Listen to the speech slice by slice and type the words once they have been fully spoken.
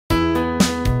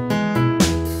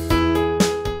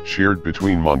Shared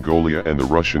between Mongolia and the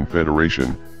Russian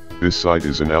Federation, this site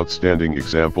is an outstanding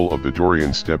example of the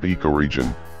Daurian steppe ecoregion,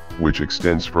 which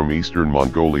extends from eastern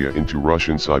Mongolia into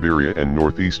Russian Siberia and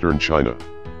northeastern China.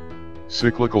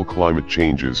 Cyclical climate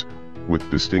changes, with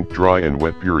distinct dry and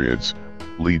wet periods,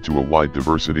 lead to a wide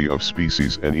diversity of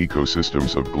species and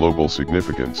ecosystems of global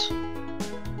significance.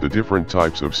 The different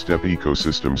types of steppe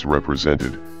ecosystems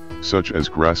represented, such as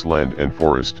grassland and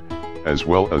forest, as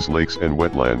well as lakes and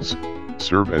wetlands,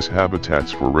 serve as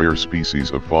habitats for rare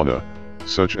species of fauna,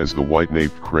 such as the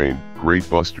white-naped crane, great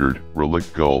bustard,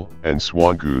 relict gull, and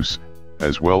swan goose,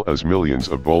 as well as millions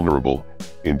of vulnerable,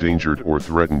 endangered or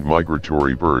threatened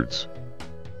migratory birds.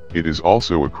 It is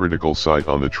also a critical site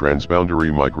on the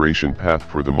transboundary migration path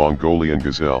for the Mongolian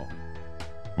gazelle.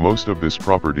 Most of this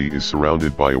property is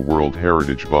surrounded by a World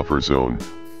Heritage Buffer Zone,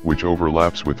 which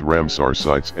overlaps with Ramsar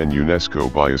sites and UNESCO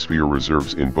biosphere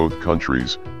reserves in both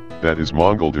countries, that is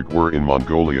Mongoldagur in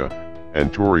Mongolia,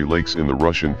 and Tauri Lakes in the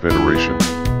Russian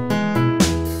Federation.